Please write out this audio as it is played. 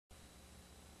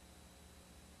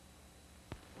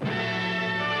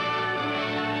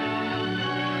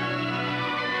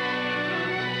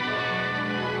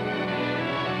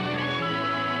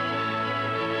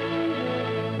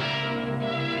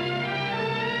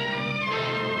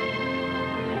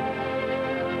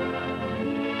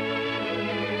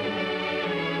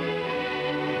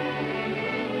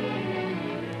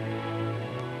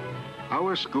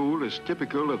Our school is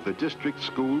typical of the district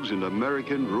schools in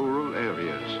American rural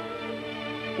areas.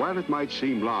 While it might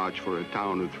seem large for a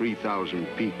town of 3,000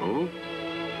 people,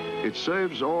 it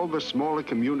serves all the smaller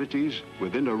communities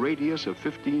within a radius of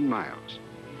 15 miles.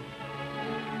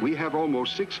 We have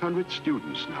almost 600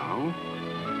 students now,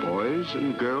 boys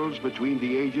and girls between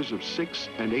the ages of 6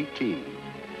 and 18.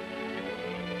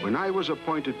 When I was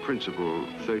appointed principal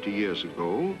 30 years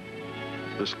ago,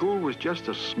 the school was just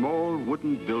a small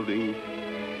wooden building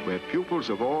where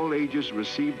pupils of all ages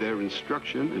received their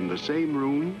instruction in the same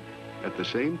room at the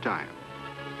same time.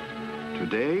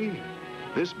 Today,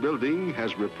 this building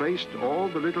has replaced all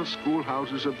the little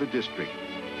schoolhouses of the district.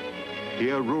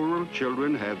 Here, rural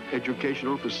children have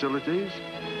educational facilities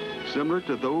similar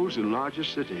to those in larger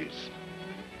cities.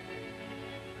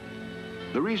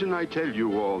 The reason I tell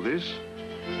you all this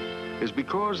is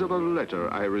because of a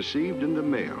letter I received in the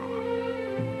mail.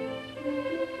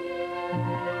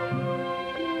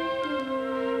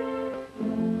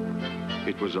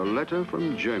 It was a letter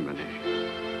from Germany.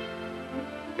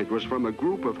 It was from a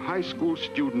group of high school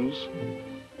students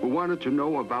who wanted to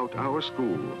know about our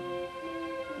school.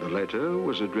 The letter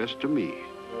was addressed to me,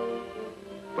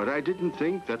 but I didn't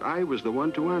think that I was the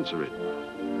one to answer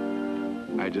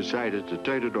it. I decided to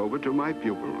turn it over to my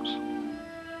pupils.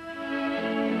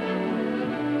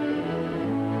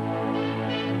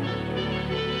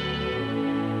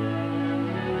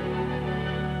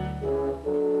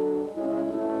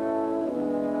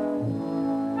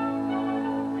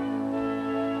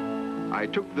 I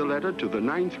took the letter to the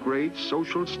 9th grade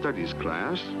social studies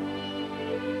class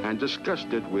and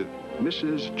discussed it with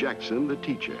Mrs. Jackson, the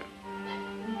teacher.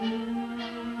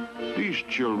 These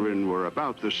children were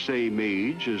about the same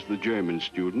age as the German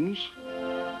students,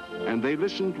 and they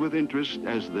listened with interest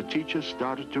as the teacher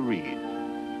started to read.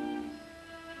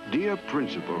 Dear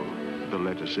Principal, the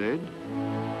letter said,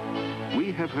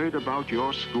 we have heard about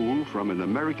your school from an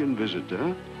American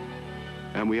visitor,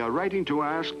 and we are writing to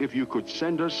ask if you could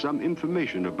send us some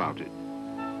information about it.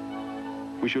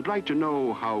 We should like to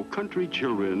know how country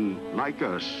children like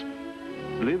us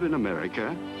live in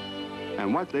America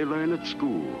and what they learn at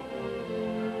school.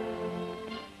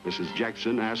 Mrs.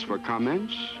 Jackson asked for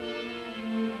comments,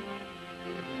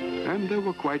 and there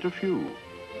were quite a few.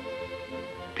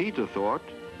 Peter thought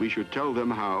we should tell them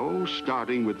how,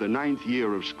 starting with the 9th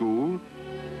year of school,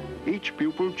 each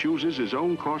pupil chooses his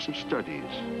own course of studies.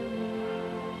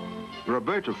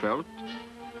 Roberta felt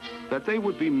that they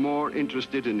would be more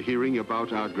interested in hearing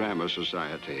about our grammar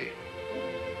society.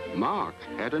 Mark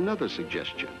had another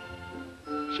suggestion.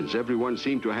 Since everyone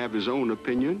seemed to have his own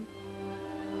opinion,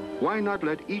 why not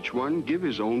let each one give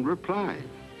his own reply?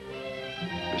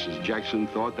 Mrs. Jackson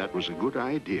thought that was a good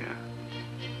idea.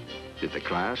 Did the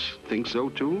class think so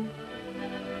too?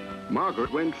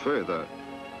 Margaret went further.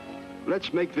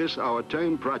 Let's make this our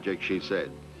term project, she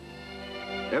said.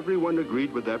 Everyone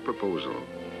agreed with that proposal.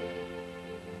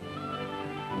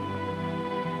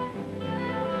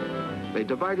 They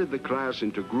divided the class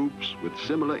into groups with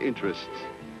similar interests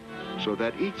so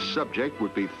that each subject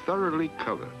would be thoroughly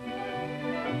covered.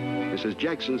 Mrs.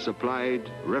 Jackson supplied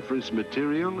reference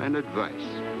material and advice,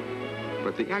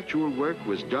 but the actual work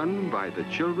was done by the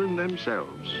children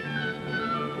themselves.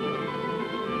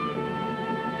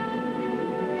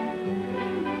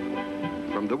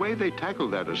 From the way they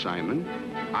tackled that assignment,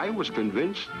 I was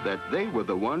convinced that they were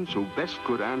the ones who best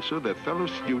could answer their fellow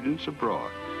students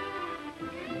abroad.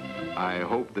 I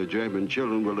hope the German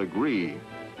children will agree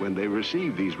when they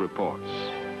receive these reports.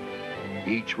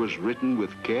 Each was written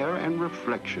with care and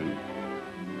reflection,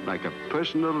 like a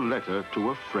personal letter to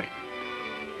a friend.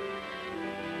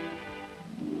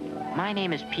 My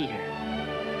name is Peter.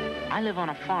 I live on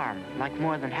a farm, like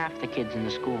more than half the kids in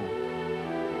the school.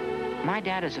 My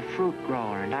dad is a fruit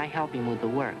grower, and I help him with the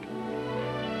work.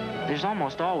 There's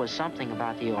almost always something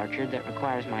about the orchard that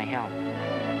requires my help.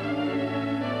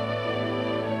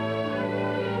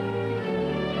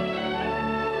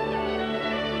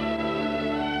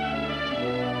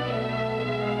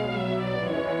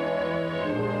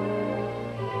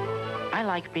 I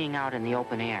like being out in the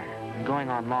open air and going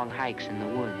on long hikes in the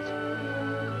woods.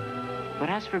 But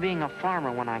as for being a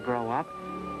farmer when I grow up,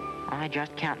 I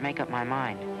just can't make up my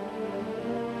mind.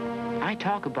 I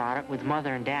talk about it with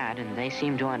Mother and Dad, and they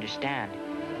seem to understand.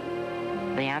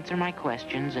 They answer my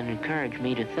questions and encourage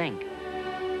me to think.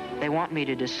 They want me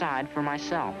to decide for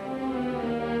myself.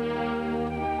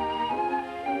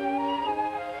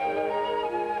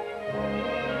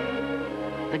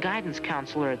 The guidance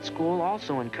counselor at school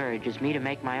also encourages me to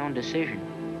make my own decision.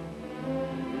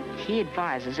 He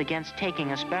advises against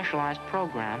taking a specialized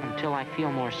program until I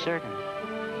feel more certain.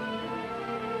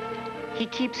 He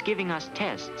keeps giving us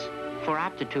tests for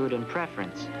aptitude and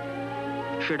preference.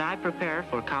 Should I prepare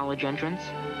for college entrance?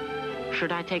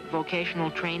 Should I take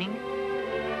vocational training?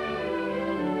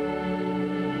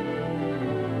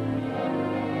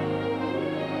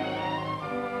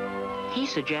 He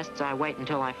suggests I wait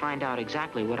until I find out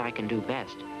exactly what I can do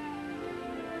best.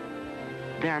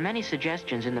 There are many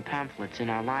suggestions in the pamphlets in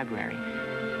our library,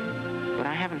 but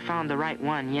I haven't found the right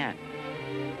one yet.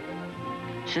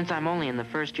 Since I'm only in the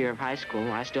first year of high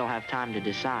school, I still have time to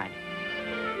decide.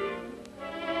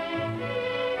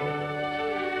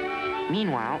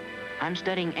 Meanwhile, I'm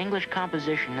studying English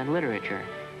composition and literature,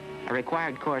 a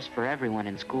required course for everyone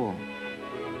in school.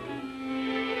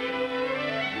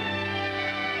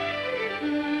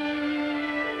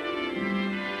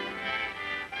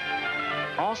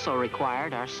 Also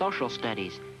required are social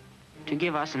studies, to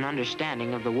give us an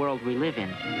understanding of the world we live in,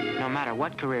 no matter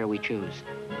what career we choose.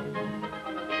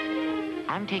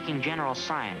 I'm taking general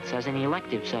science as an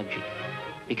elective subject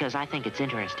because I think it's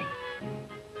interesting.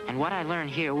 And what I learn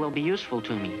here will be useful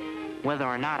to me, whether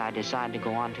or not I decide to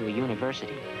go on to a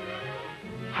university.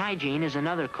 Hygiene is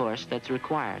another course that's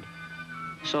required,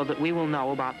 so that we will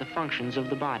know about the functions of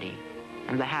the body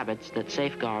and the habits that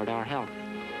safeguard our health.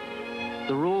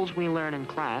 The rules we learn in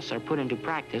class are put into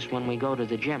practice when we go to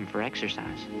the gym for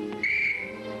exercise.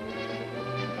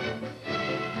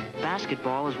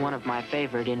 Basketball is one of my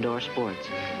favorite indoor sports.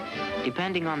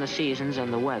 Depending on the seasons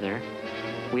and the weather,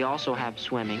 we also have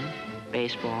swimming,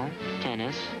 baseball,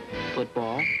 tennis,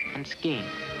 football, and skiing.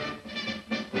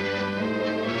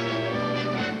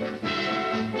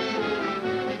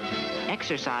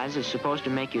 Exercise is supposed to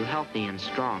make you healthy and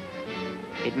strong.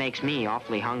 It makes me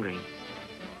awfully hungry.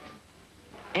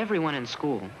 Everyone in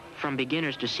school, from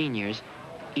beginners to seniors,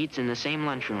 eats in the same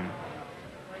lunchroom.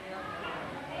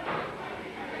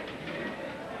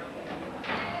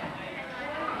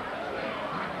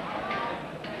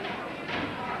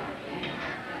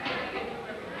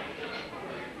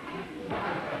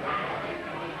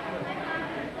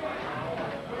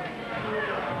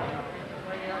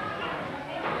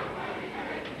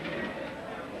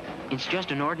 It's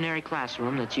just an ordinary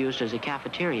classroom that's used as a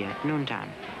cafeteria at noontime.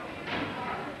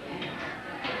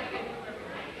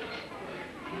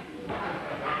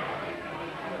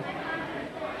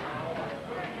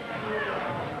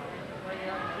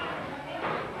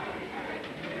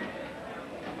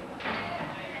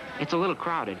 It's a little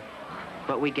crowded,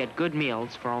 but we get good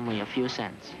meals for only a few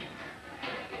cents.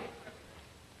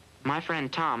 My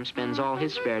friend Tom spends all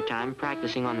his spare time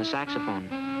practicing on the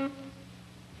saxophone.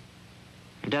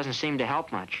 It doesn't seem to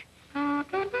help much.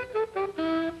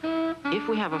 If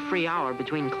we have a free hour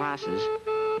between classes,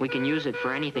 we can use it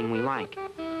for anything we like.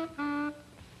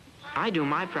 I do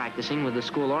my practicing with the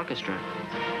school orchestra.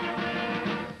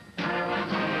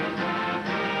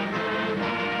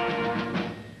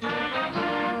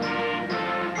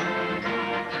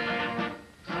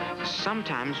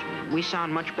 Sometimes we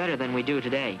sound much better than we do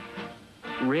today.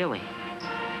 Really.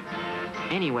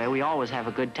 Anyway, we always have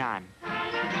a good time.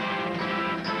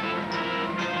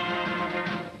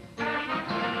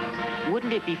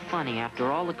 Wouldn't it be funny,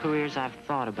 after all the careers I've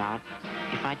thought about,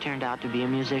 if I turned out to be a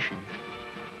musician?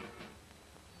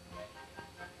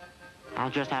 I'll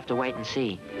just have to wait and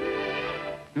see.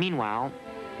 Meanwhile,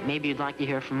 maybe you'd like to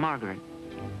hear from Margaret.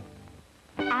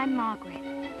 I'm Margaret.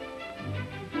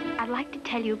 I'd like to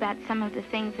tell you about some of the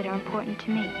things that are important to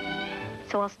me.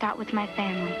 So I'll start with my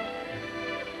family.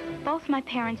 Both my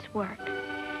parents work,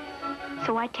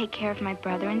 so I take care of my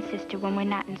brother and sister when we're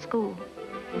not in school.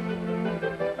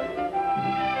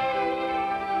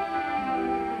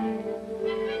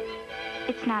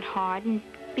 It's not hard, and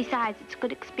besides, it's a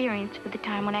good experience for the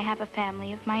time when I have a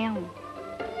family of my own.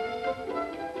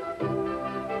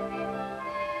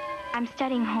 I'm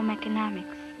studying home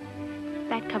economics.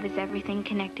 That covers everything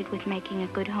connected with making a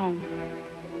good home.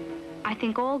 I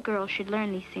think all girls should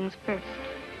learn these things first,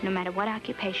 no matter what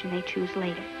occupation they choose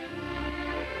later.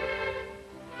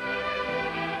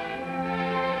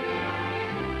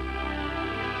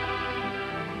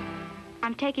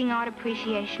 I'm taking art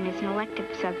appreciation as an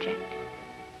elective subject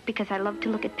because I love to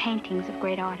look at paintings of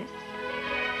great artists.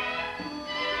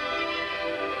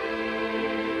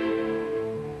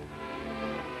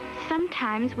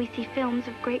 Sometimes we see films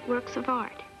of great works of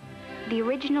art. The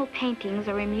original paintings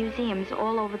are in museums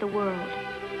all over the world.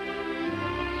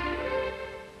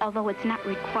 Although it's not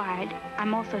required,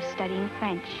 I'm also studying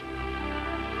French.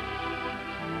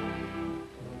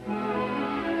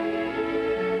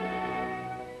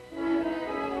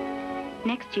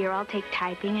 Next year, I'll take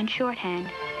typing and shorthand.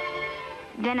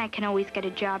 Then I can always get a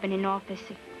job in an office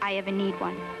if I ever need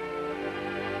one.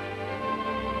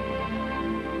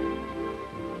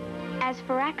 As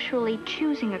for actually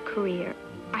choosing a career,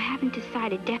 I haven't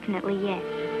decided definitely yet.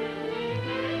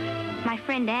 My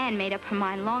friend Anne made up her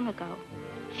mind long ago.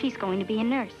 She's going to be a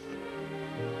nurse.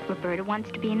 Roberta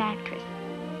wants to be an actress.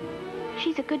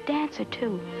 She's a good dancer,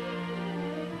 too.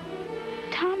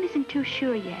 Tom isn't too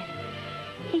sure yet.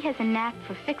 He has a knack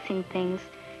for fixing things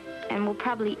and will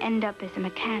probably end up as a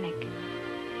mechanic.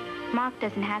 Mark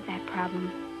doesn't have that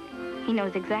problem. He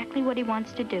knows exactly what he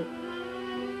wants to do.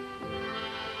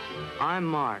 I'm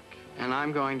Mark, and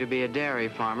I'm going to be a dairy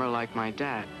farmer like my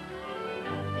dad.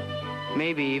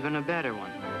 Maybe even a better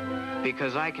one,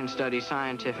 because I can study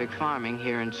scientific farming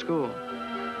here in school.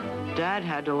 Dad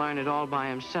had to learn it all by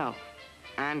himself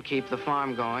and keep the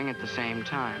farm going at the same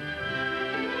time.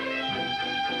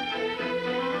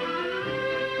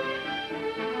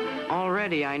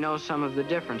 Already I know some of the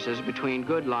differences between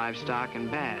good livestock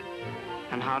and bad,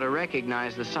 and how to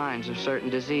recognize the signs of certain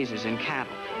diseases in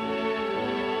cattle.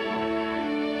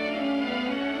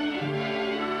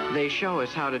 They show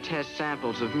us how to test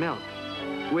samples of milk,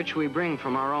 which we bring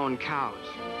from our own cows.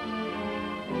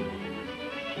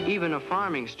 Even a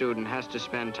farming student has to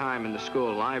spend time in the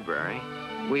school library.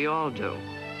 We all do.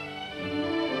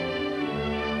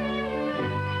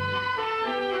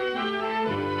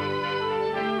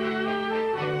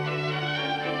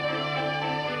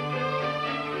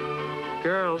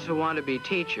 Girls who want to be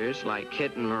teachers, like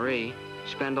Kit and Marie,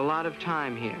 spend a lot of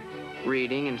time here,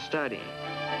 reading and studying.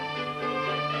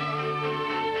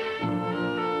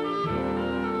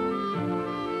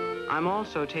 I'm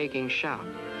also taking shop,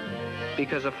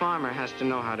 because a farmer has to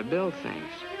know how to build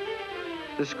things.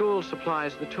 The school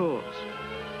supplies the tools.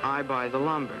 I buy the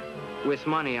lumber, with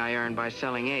money I earn by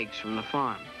selling eggs from the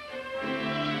farm.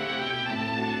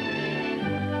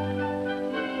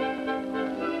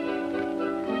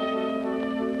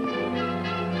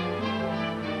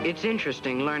 It's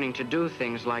interesting learning to do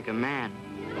things like a man,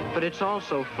 but it's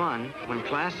also fun, when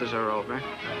classes are over,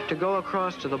 to go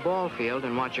across to the ball field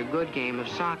and watch a good game of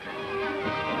soccer.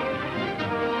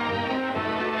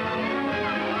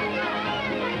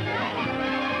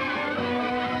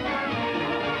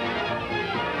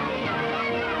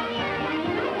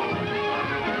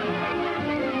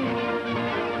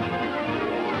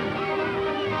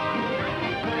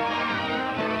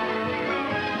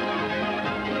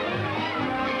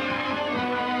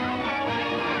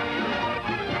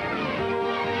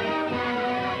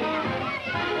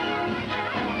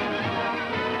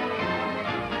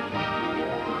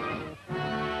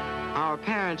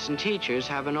 Parents and teachers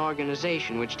have an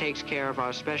organization which takes care of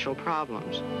our special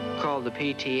problems, called the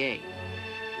PTA.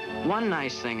 One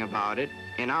nice thing about it,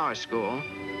 in our school,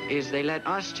 is they let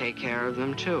us take care of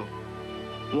them too.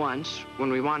 Once,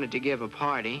 when we wanted to give a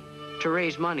party, to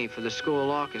raise money for the school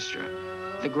orchestra,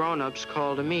 the grown-ups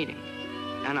called a meeting,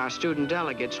 and our student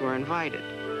delegates were invited.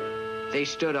 They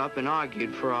stood up and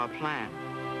argued for our plan,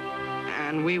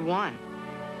 and we won.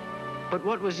 But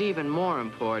what was even more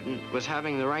important was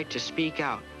having the right to speak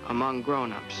out among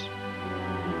grown-ups.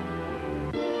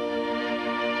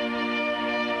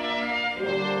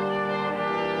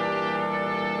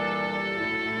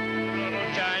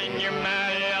 Shine your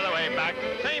mouth the other way back.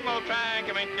 Same old track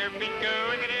and make your feet go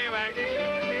wiggity-whack.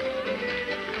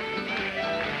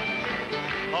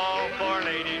 All four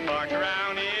ladies march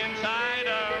around inside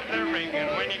of the ring,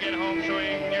 and when you get home,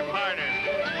 swing your partner.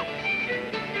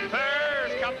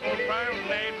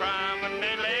 They prom and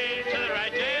they lay to the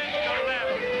right, just go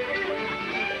left.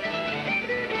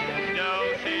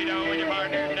 Don't say don't with your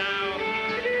partner now.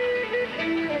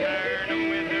 Turn them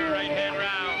with the right hand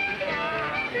round.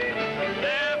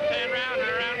 Left hand round and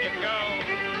around you go.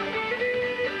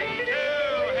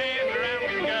 Two hands around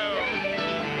we go.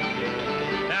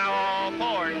 Now all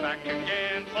forward, back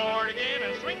again, forward again,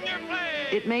 and swing your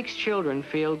flag. It makes children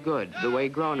feel good the way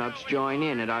grown-ups join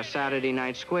in at our Saturday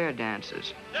night square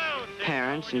dances.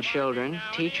 Parents and children,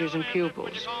 teachers and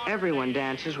pupils, everyone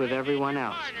dances with everyone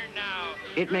else.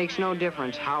 It makes no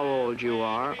difference how old you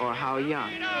are or how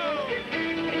young. Form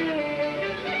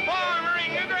a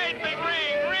ring, a great big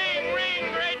ring, ring,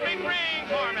 ring, great big ring.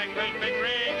 Form a great big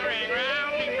ring, ring,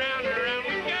 round and round and around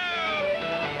we go.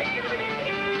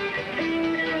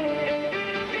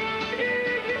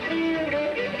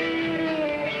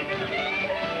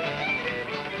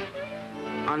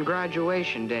 On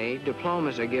graduation day,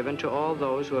 diplomas are given to all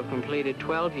those who have completed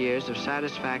 12 years of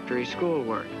satisfactory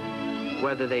schoolwork,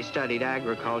 whether they studied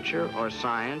agriculture or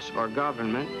science or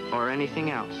government or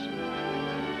anything else.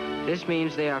 This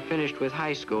means they are finished with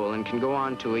high school and can go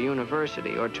on to a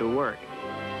university or to work,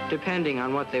 depending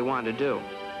on what they want to do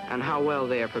and how well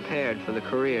they are prepared for the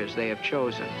careers they have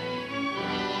chosen.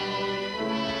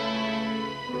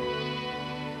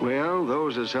 Well,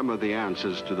 those are some of the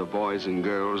answers to the boys and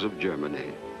girls of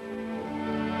Germany.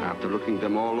 After looking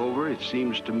them all over, it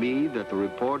seems to me that the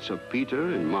reports of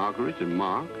Peter and Margaret and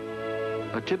Mark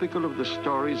are typical of the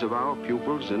stories of our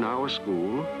pupils in our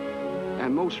school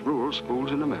and most rural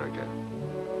schools in America.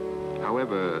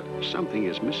 However, something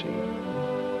is missing.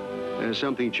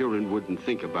 Something children wouldn't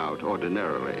think about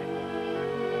ordinarily.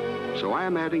 So I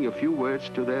am adding a few words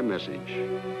to their message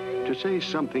to say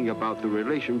something about the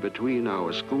relation between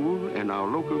our school and our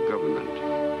local government.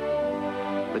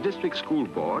 The district school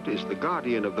board is the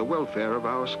guardian of the welfare of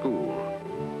our school.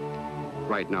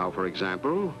 Right now, for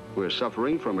example, we're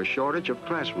suffering from a shortage of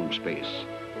classroom space.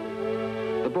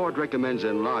 The board recommends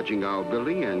enlarging our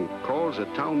building and calls a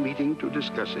town meeting to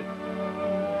discuss it.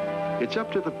 It's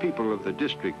up to the people of the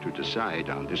district to decide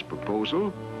on this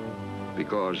proposal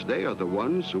because they are the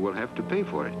ones who will have to pay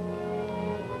for it.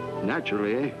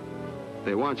 Naturally,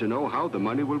 they want to know how the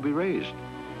money will be raised.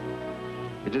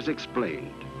 It is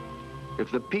explained.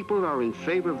 If the people are in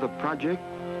favor of the project,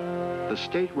 the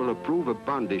state will approve a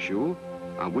bond issue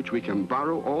on which we can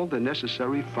borrow all the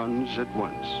necessary funds at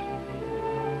once.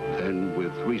 Then,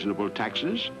 with reasonable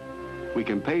taxes, we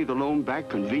can pay the loan back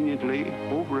conveniently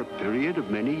over a period of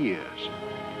many years.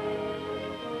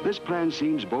 This plan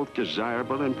seems both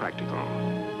desirable and practical.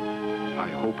 I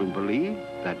hope and believe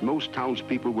that most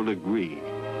townspeople will agree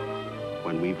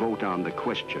when we vote on the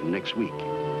question next week.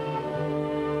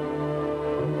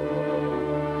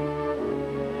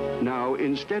 Now,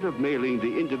 instead of mailing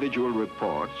the individual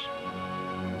reports,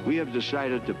 we have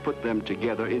decided to put them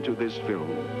together into this film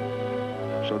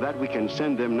so that we can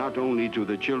send them not only to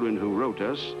the children who wrote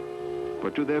us,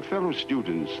 but to their fellow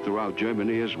students throughout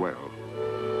Germany as well.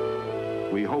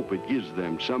 We hope it gives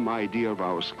them some idea of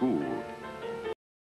our school